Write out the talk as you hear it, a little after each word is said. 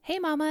Hey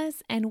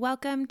mamas, and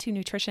welcome to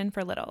Nutrition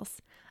for Littles,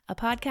 a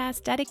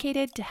podcast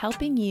dedicated to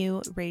helping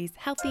you raise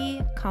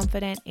healthy,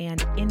 confident,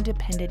 and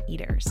independent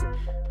eaters.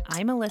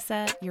 I'm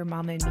Alyssa, your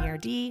mama in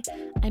BRD.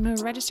 I'm a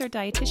registered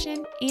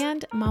dietitian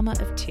and mama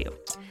of two.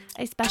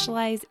 I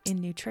specialize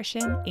in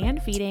nutrition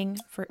and feeding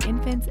for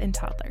infants and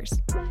toddlers.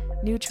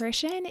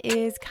 Nutrition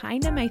is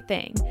kind of my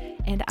thing,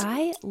 and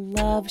I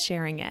love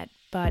sharing it.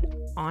 But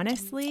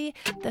honestly,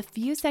 the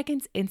few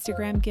seconds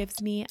Instagram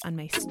gives me on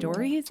my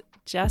stories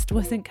just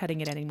wasn't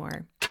cutting it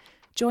anymore.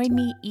 Join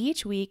me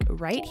each week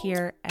right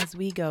here as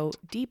we go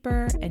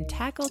deeper and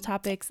tackle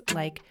topics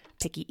like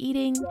picky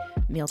eating,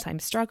 mealtime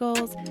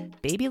struggles,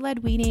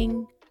 baby-led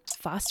weaning,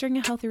 fostering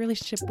a healthy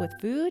relationship with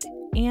food,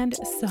 and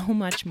so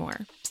much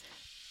more.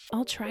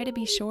 I'll try to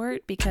be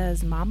short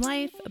because mom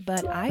life,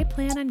 but I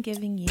plan on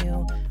giving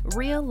you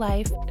real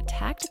life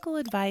tactical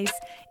advice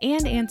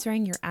and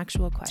answering your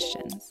actual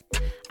questions.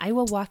 I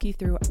will walk you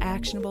through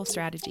actionable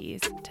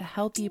strategies to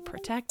help you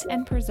protect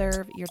and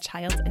preserve your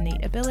child's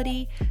innate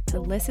ability to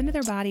listen to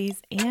their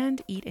bodies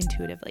and eat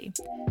intuitively.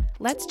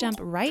 Let's jump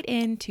right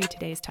into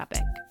today's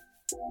topic.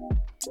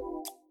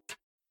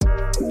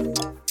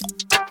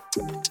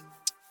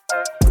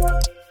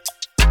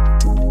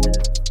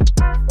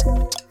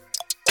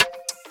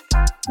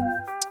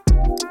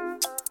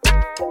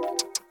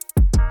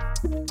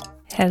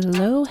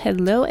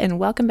 Hello, and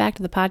welcome back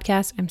to the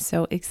podcast. I'm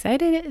so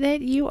excited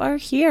that you are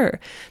here.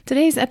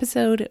 Today's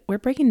episode, we're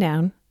breaking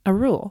down a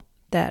rule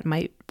that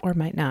might or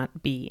might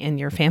not be in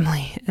your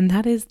family, and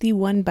that is the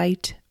one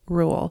bite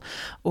rule,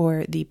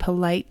 or the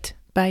polite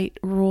bite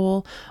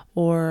rule,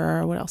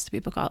 or what else do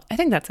people call it? I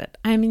think that's it.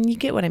 I mean, you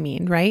get what I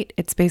mean, right?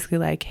 It's basically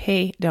like,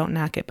 hey, don't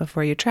knock it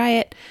before you try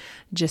it.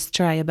 Just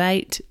try a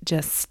bite.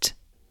 Just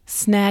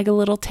snag a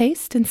little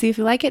taste and see if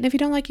you like it. And if you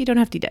don't like it, you don't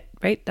have to eat it,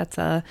 right? That's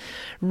a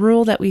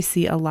rule that we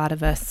see a lot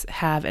of us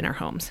have in our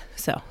homes.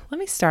 So let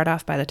me start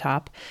off at the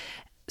top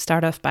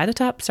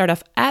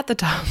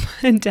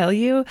and tell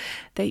you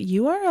that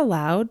you are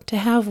allowed to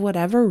have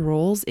whatever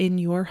rules in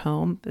your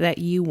home that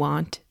you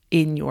want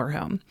in your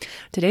home.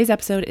 Today's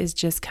episode is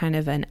just kind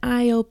of an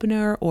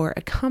eye-opener or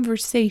a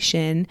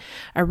conversation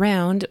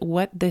around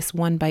what this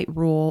one bite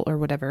rule, or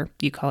whatever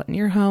you call it in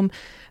your home,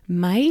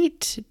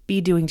 might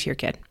be doing to your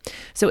kid.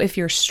 So if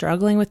you're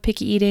struggling with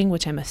picky eating,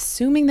 which I'm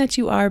assuming that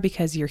you are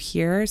because you're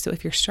here, so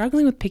if you're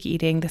struggling with picky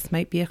eating, this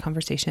might be a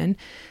conversation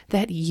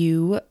that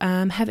you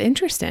have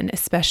interest in,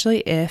 especially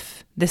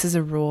if this is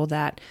a rule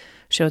that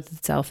shows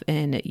itself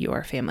in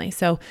your family.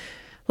 So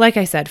like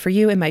I said, for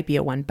you, it might be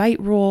a one bite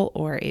rule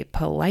or a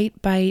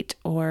polite bite,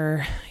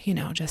 or,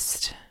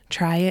 just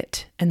try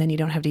it and then you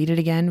don't have to eat it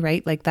again,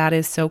 right? Like that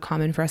is so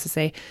common for us to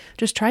say,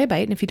 just try a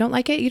bite. And if you don't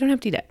like it, you don't have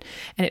to eat it.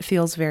 And it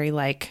feels very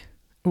like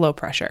low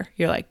pressure.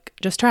 You're like,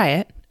 just try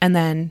it and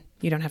then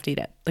you don't have to eat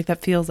it. Like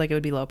that feels like it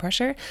would be low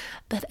pressure.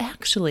 But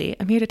actually,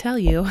 I'm here to tell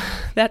you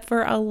that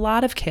for a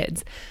lot of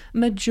kids,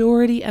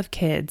 majority of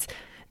kids,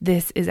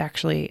 this is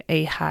actually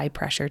a high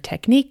pressure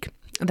technique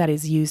that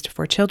is used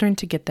for children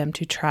to get them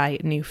to try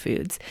new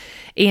foods.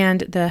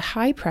 And the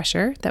high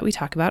pressure that we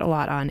talk about a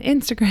lot on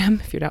Instagram,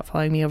 if you're not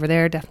following me over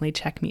there, definitely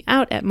check me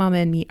out at Mama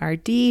and Me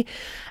RD.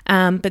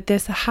 But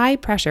this high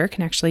pressure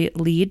can actually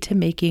lead to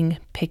making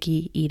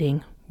picky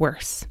eating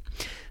worse.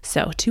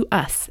 So to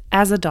us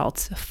as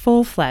adults,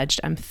 full-fledged,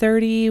 I'm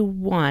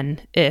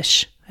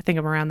 31-ish. I think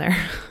I'm around there.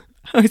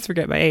 I always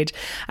forget my age.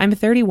 I'm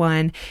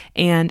 31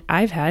 and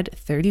I've had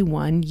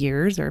 31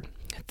 years or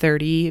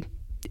 30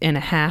 and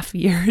a half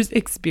years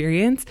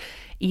experience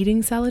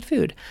eating solid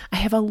food. I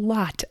have a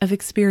lot of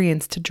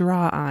experience to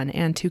draw on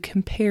and to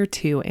compare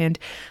to, and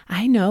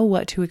I know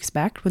what to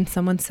expect when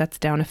someone sets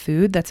down a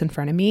food that's in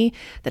front of me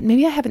that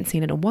maybe I haven't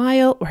seen in a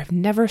while or I've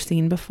never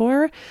seen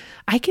before.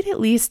 I can at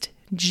least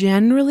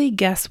generally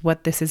guess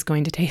what this is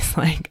going to taste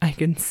like. I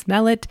can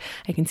smell it.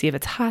 I can see if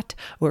it's hot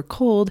or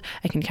cold.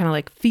 I can kind of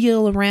like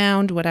feel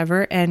around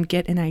whatever and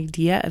get an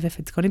idea of if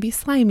it's going to be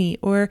slimy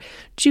or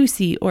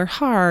juicy or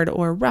hard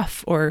or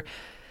rough or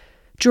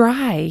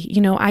dry.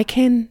 I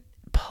can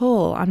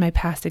pull on my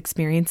past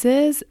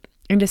experiences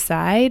and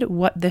decide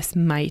what this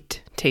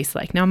might taste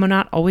like. Now, I'm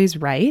not always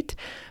right,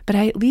 but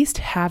I at least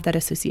have that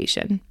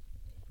association.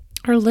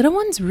 Our little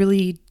ones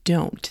really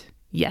don't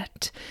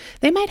yet.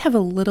 They might have a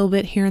little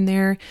bit here and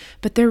there,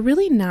 but they're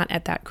really not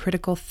at that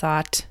critical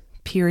thought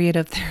period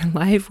of their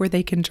life where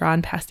they can draw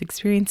on past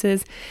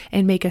experiences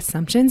and make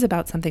assumptions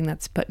about something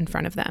that's put in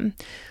front of them.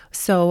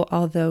 So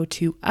although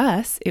to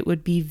us, it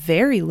would be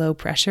very low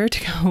pressure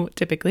to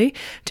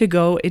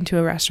go into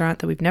a restaurant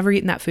that we've never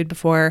eaten that food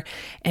before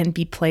and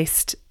be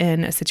placed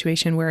in a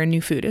situation where a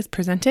new food is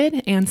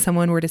presented and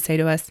someone were to say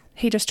to us,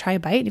 hey, just try a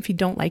bite. And if you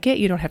don't like it,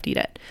 you don't have to eat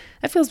it.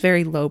 That feels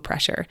very low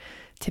pressure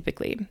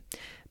typically.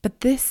 But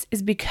this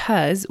is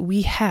because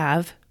we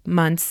have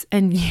months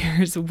and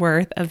years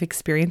worth of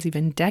experience,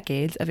 even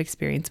decades of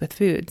experience with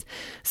foods.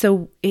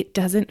 So it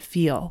doesn't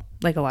feel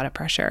like a lot of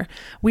pressure.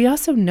 We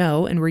also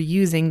know, and we're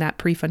using that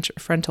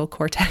prefrontal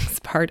cortex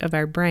part of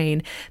our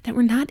brain, that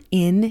we're not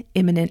in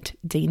imminent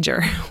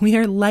danger. We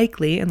are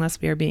likely,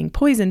 unless we are being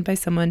poisoned by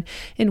someone,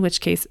 in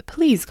which case,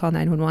 please call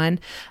 911.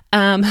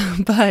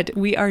 But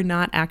we are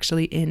not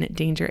actually in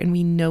danger, and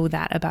we know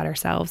that about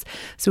ourselves.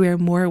 So we are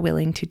more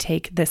willing to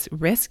take this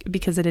risk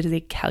because it is a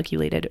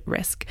calculated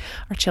risk.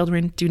 Our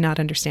children do not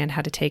understand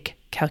how to take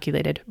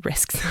calculated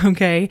risks,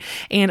 okay?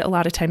 And a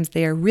lot of times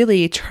they are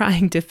really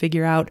trying to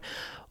figure out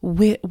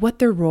what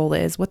their role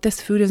is, what this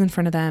food is in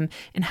front of them,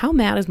 and how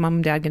mad is mom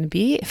and dad going to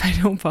be if I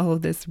don't follow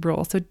this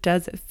rule. So it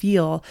does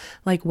feel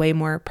like way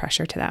more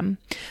pressure to them.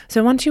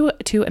 So I want you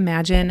to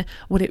imagine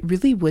what it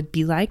really would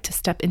be like to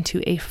step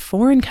into a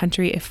foreign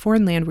country, a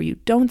foreign land where you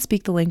don't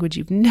speak the language,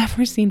 you've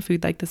never seen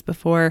food like this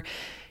before.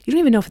 You don't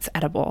even know if it's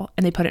edible,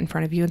 and they put it in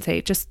front of you and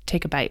say, just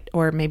take a bite.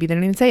 Or maybe they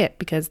don't even say it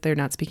because they're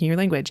not speaking your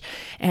language.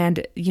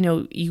 And,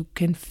 you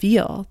can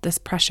feel this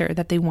pressure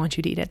that they want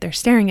you to eat it. They're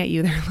staring at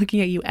you. They're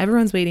looking at you.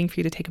 Everyone's waiting for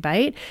you to take a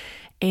bite.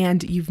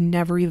 And you've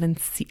never even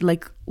seen,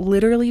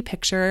 literally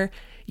picture,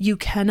 you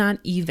cannot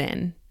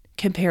even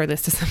compare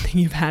this to something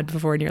you've had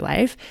before in your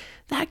life.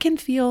 That can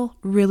feel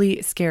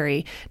really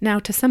scary. Now,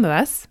 to some of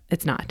us,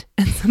 it's not.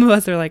 And some of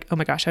us are like, oh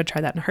my gosh, I would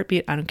try that in a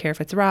heartbeat. I don't care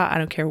if it's raw. I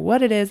don't care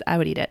what it is. I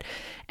would eat it.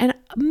 And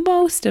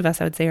most of us,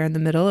 I would say, are in the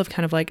middle of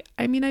kind of like,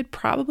 I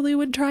probably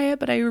would try it,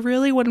 but I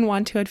really wouldn't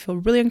want to. I'd feel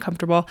really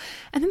uncomfortable.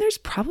 And then there's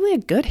probably a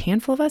good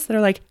handful of us that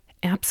are like,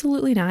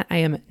 absolutely not. I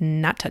am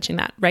not touching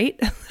that, right?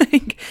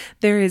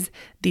 There is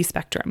the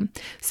spectrum.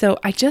 So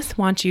I just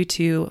want you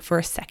to, for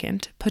a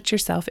second, put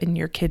yourself in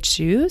your kid's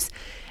shoes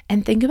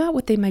and think about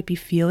what they might be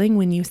feeling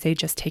when you say,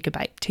 just take a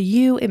bite. To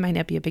you, it might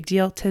not be a big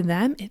deal. To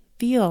them, it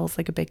feels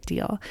like a big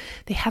deal.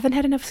 They haven't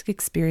had enough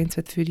experience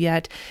with food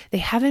yet. They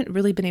haven't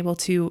really been able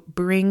to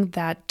bring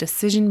that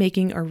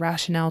decision-making or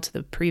rationale to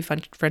the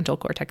prefrontal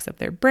cortex of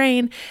their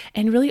brain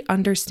and really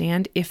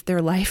understand if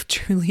their life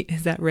truly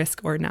is at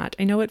risk or not.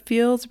 I know it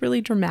feels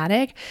really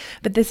dramatic,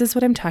 but this is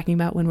what I'm talking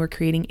about when we're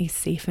creating a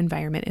safe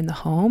environment in the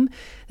home,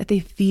 that they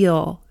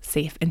feel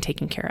safe and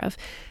taken care of.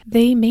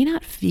 They may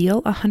not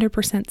feel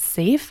 100%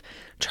 safe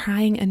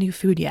trying a new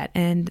food yet,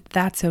 and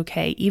that's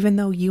okay, even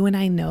though you and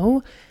I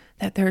know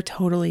that they're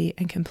totally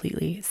and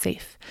completely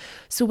safe.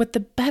 So what the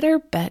better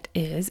bet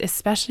is,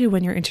 especially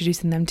when you're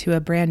introducing them to a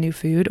brand new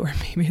food, or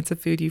maybe it's a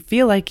food you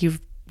feel like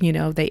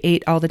they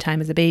ate all the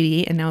time as a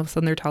baby and now all of a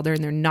sudden they're toddler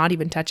and they're not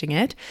even touching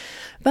it.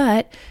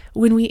 But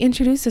when we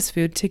introduce this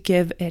food, to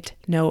give it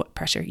no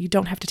pressure. You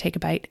don't have to take a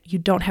bite. You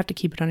don't have to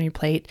keep it on your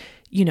plate.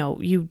 You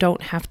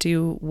don't have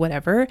to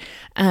whatever,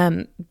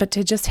 but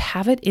to just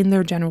have it in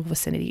their general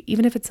vicinity,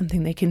 even if it's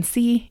something they can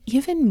see,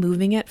 even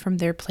moving it from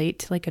their plate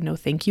to like a no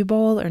thank you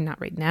bowl or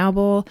not right now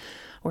bowl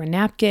or a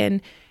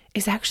napkin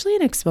is actually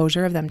an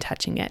exposure of them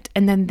touching it.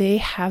 And then they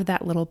have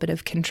that little bit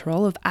of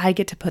control of, I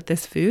get to put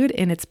this food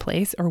in its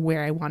place or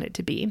where I want it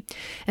to be.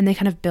 And they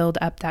kind of build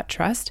up that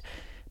trust.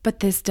 But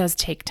this does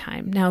take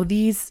time. Now,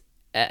 these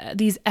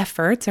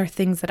efforts are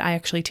things that I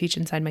actually teach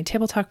inside my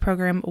Table Talk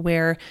program,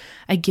 where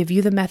I give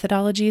you the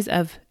methodologies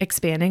of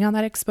expanding on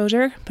that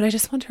exposure. But I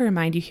just want to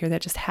remind you here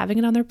that just having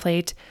it on their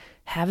plate,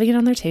 having it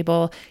on their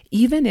table,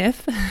 even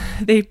if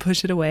they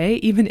push it away,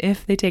 even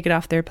if they take it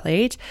off their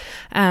plate,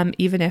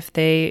 even if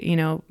they,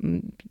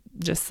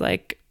 just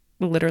like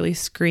literally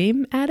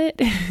scream at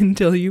it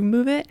until you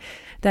move it,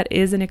 that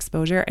is an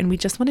exposure. And we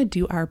just want to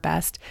do our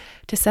best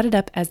to set it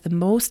up as the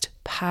most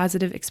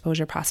positive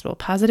exposure possible.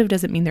 Positive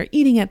doesn't mean they're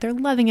eating it, they're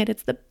loving it,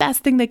 it's the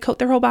best thing, they coat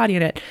their whole body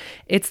in it.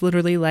 It's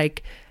literally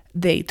like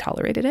they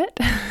tolerated it.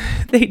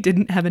 They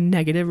didn't have a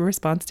negative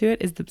response to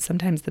it, is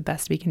sometimes the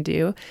best we can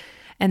do.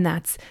 And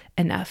that's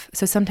enough.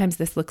 So sometimes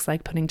this looks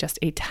like putting just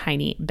a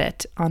tiny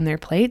bit on their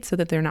plate so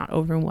that they're not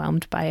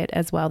overwhelmed by it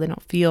as well. They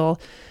don't feel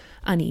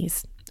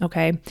unease.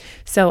 Okay.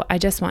 So I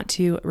just want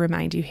to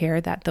remind you here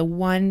that the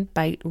one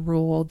bite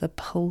rule, the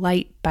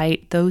polite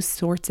bite, those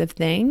sorts of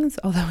things,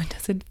 although it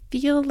doesn't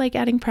feel like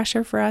adding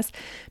pressure for us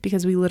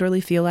because we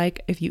literally feel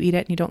like if you eat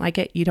it and you don't like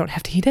it, you don't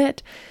have to eat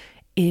it,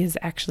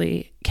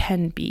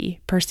 can be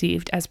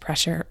perceived as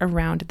pressure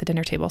around the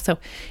dinner table. So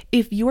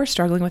if you are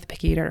struggling with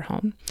picky eater at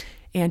home,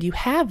 and you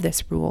have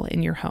this rule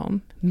in your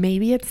home,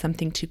 maybe it's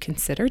something to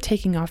consider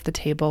taking off the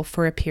table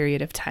for a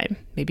period of time.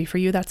 Maybe for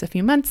you, that's a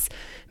few months.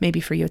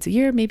 Maybe for you, it's a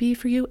year. Maybe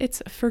for you,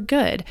 it's for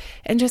good.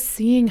 And just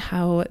seeing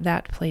how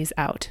that plays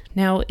out.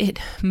 Now, it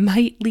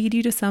might lead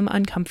you to some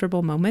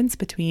uncomfortable moments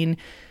between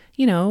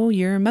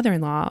your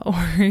mother-in-law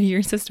or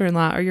your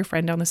sister-in-law or your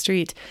friend down the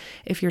street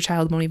if your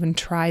child won't even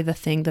try the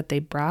thing that they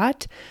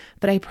brought.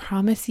 But I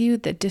promise you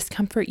that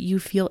discomfort you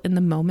feel in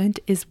the moment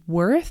is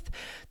worth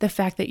the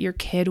fact that your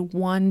kid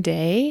one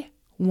day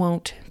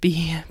won't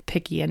be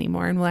picky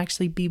anymore and will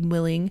actually be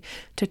willing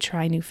to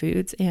try new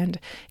foods and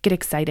get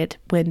excited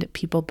when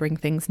people bring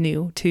things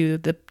new to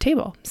the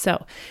table.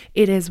 So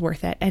it is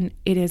worth it. And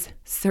it is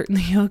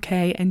certainly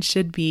okay and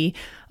should be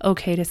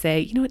okay to say,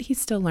 you know what,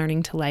 he's still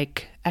learning to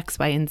like X,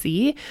 Y, and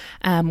Z.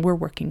 We're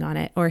working on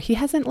it. Or he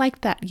hasn't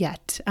liked that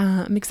yet.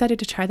 I'm excited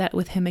to try that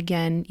with him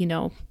again,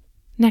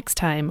 next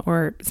time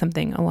or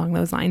something along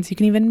those lines. You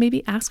can even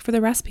maybe ask for the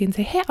recipe and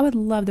say, hey, I would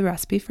love the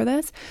recipe for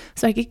this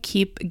so I could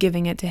keep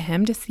giving it to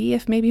him to see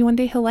if maybe one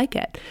day he'll like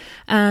it.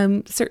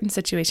 Certain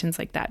situations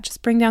like that.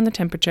 Just bring down the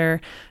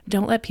temperature.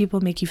 Don't let people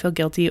make you feel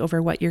guilty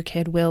over what your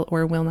kid will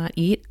or will not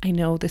eat. I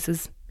know this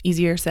is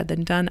easier said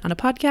than done on a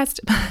podcast,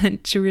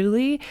 but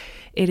truly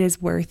it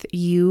is worth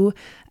you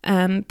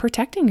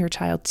protecting your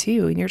child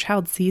too. And your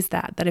child sees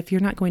that if you're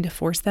not going to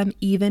force them,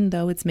 even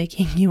though it's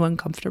making you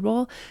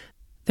uncomfortable,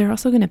 they're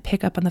also going to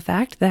pick up on the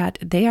fact that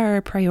they are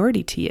a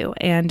priority to you.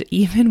 And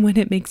even when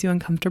it makes you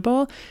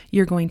uncomfortable,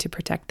 you're going to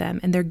protect them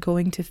and they're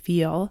going to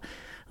feel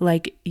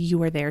like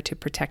you are there to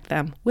protect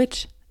them,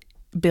 which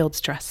builds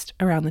trust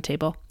around the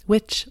table,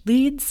 which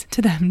leads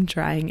to them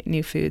trying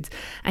new foods.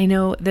 I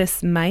know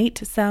this might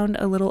sound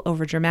a little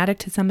overdramatic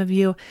to some of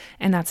you,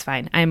 and that's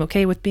fine. I'm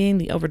okay with being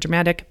the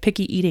overdramatic,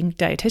 picky eating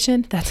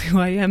dietitian. That's who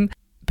I am.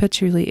 But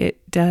truly, it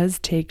does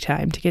take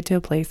time to get to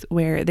a place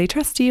where they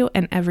trust you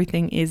and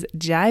everything is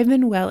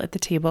jiving well at the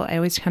table. I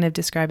always kind of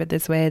describe it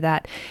this way,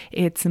 that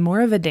it's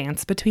more of a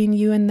dance between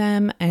you and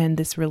them and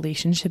this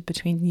relationship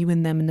between you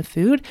and them and the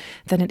food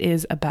than it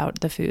is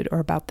about the food or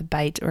about the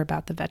bite or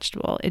about the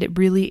vegetable. It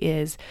really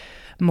is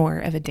more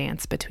of a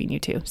dance between you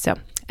two. So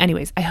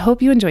anyways, I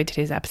hope you enjoyed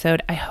today's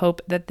episode. I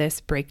hope that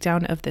this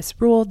breakdown of this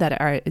rule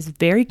that is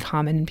very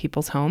common in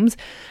people's homes.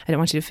 I don't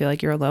want you to feel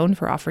like you're alone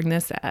for offering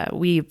this.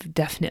 We've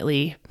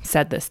definitely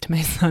said this to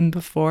my son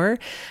before.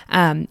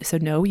 So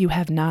no, you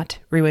have not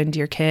ruined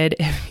your kid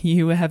if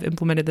you have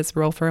implemented this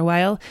rule for a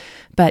while,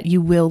 but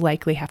you will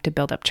likely have to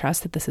build up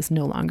trust that this is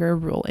no longer a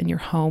rule in your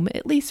home,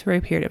 at least for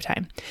a period of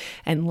time.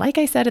 And like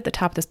I said at the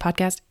top of this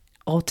podcast,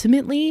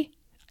 ultimately,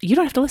 you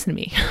don't have to listen to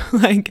me.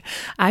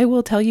 I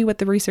will tell you what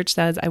the research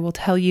says. I will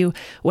tell you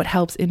what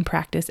helps in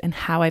practice and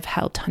how I've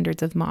helped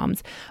hundreds of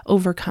moms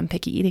overcome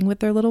picky eating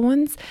with their little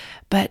ones.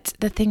 But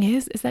the thing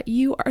is that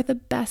you are the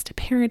best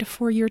parent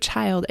for your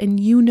child and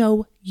you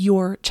know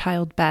your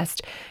child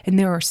best. And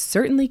there are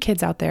certainly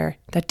kids out there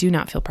that do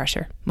not feel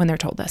pressure when they're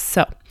told this.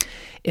 So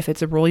if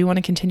it's a rule you want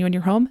to continue in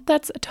your home,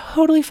 that's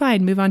totally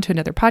fine. Move on to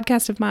another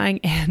podcast of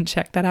mine and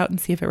check that out and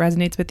see if it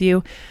resonates with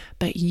you.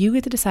 But you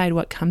get to decide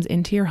what comes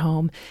into your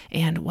home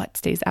and what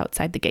stays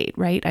outside the gate,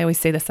 right? I always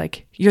say this,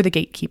 you're the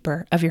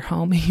gatekeeper of your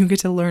home. You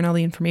get to learn all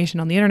the information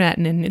on the internet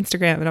and in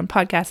Instagram and on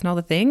podcasts and all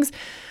the things.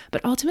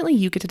 But ultimately,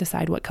 you get to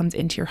decide what comes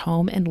into your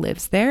home and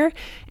lives there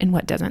and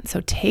what doesn't.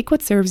 So take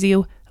what serves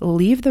you,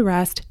 leave the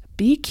rest,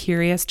 be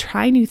curious,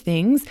 try new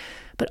things.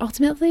 But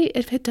ultimately,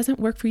 if it doesn't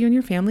work for you and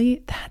your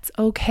family, that's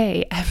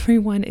okay.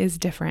 Everyone is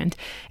different.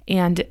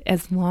 And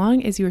as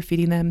long as you are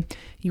feeding them,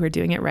 you are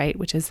doing it right,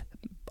 which is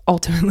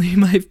ultimately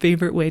my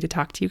favorite way to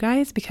talk to you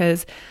guys,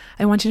 because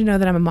I want you to know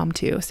that I'm a mom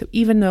too. So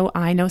even though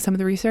I know some of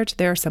the research,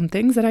 there are some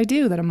things that I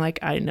do that I'm like,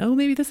 I know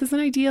maybe this isn't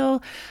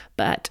ideal,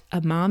 but a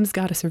mom's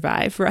got to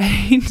survive,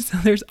 right? So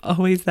there's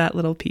always that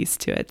little piece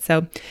to it.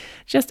 So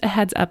just a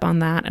heads up on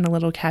that and a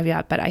little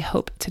caveat, but I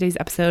hope today's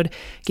episode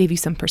gave you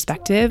some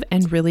perspective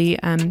and really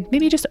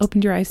maybe just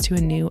opened your eyes to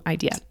a new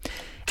idea.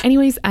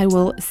 Anyways, I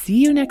will see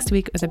you next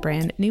week with a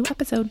brand new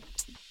episode.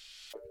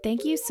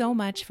 Thank you so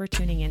much for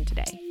tuning in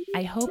today.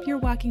 I hope you're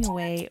walking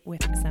away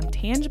with some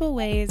tangible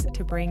ways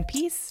to bring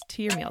peace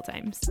to your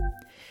mealtimes.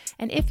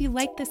 And if you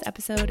like this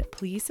episode,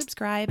 please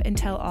subscribe and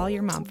tell all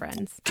your mom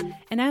friends.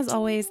 And as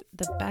always,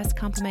 the best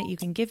compliment you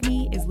can give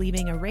me is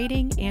leaving a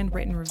rating and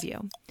written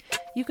review.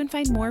 You can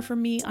find more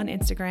from me on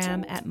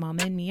Instagram at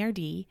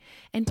MamaandMeRD,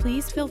 and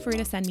please feel free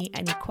to send me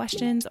any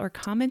questions or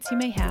comments you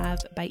may have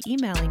by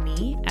emailing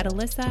me at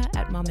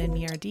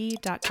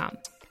alyssa@mamaandmerd.com.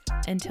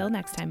 Until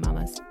next time,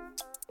 mamas.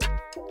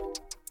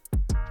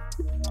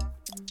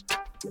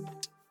 Thank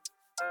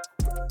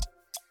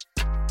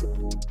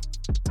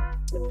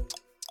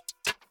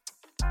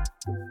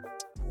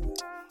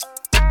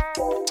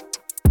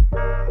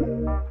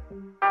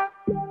you.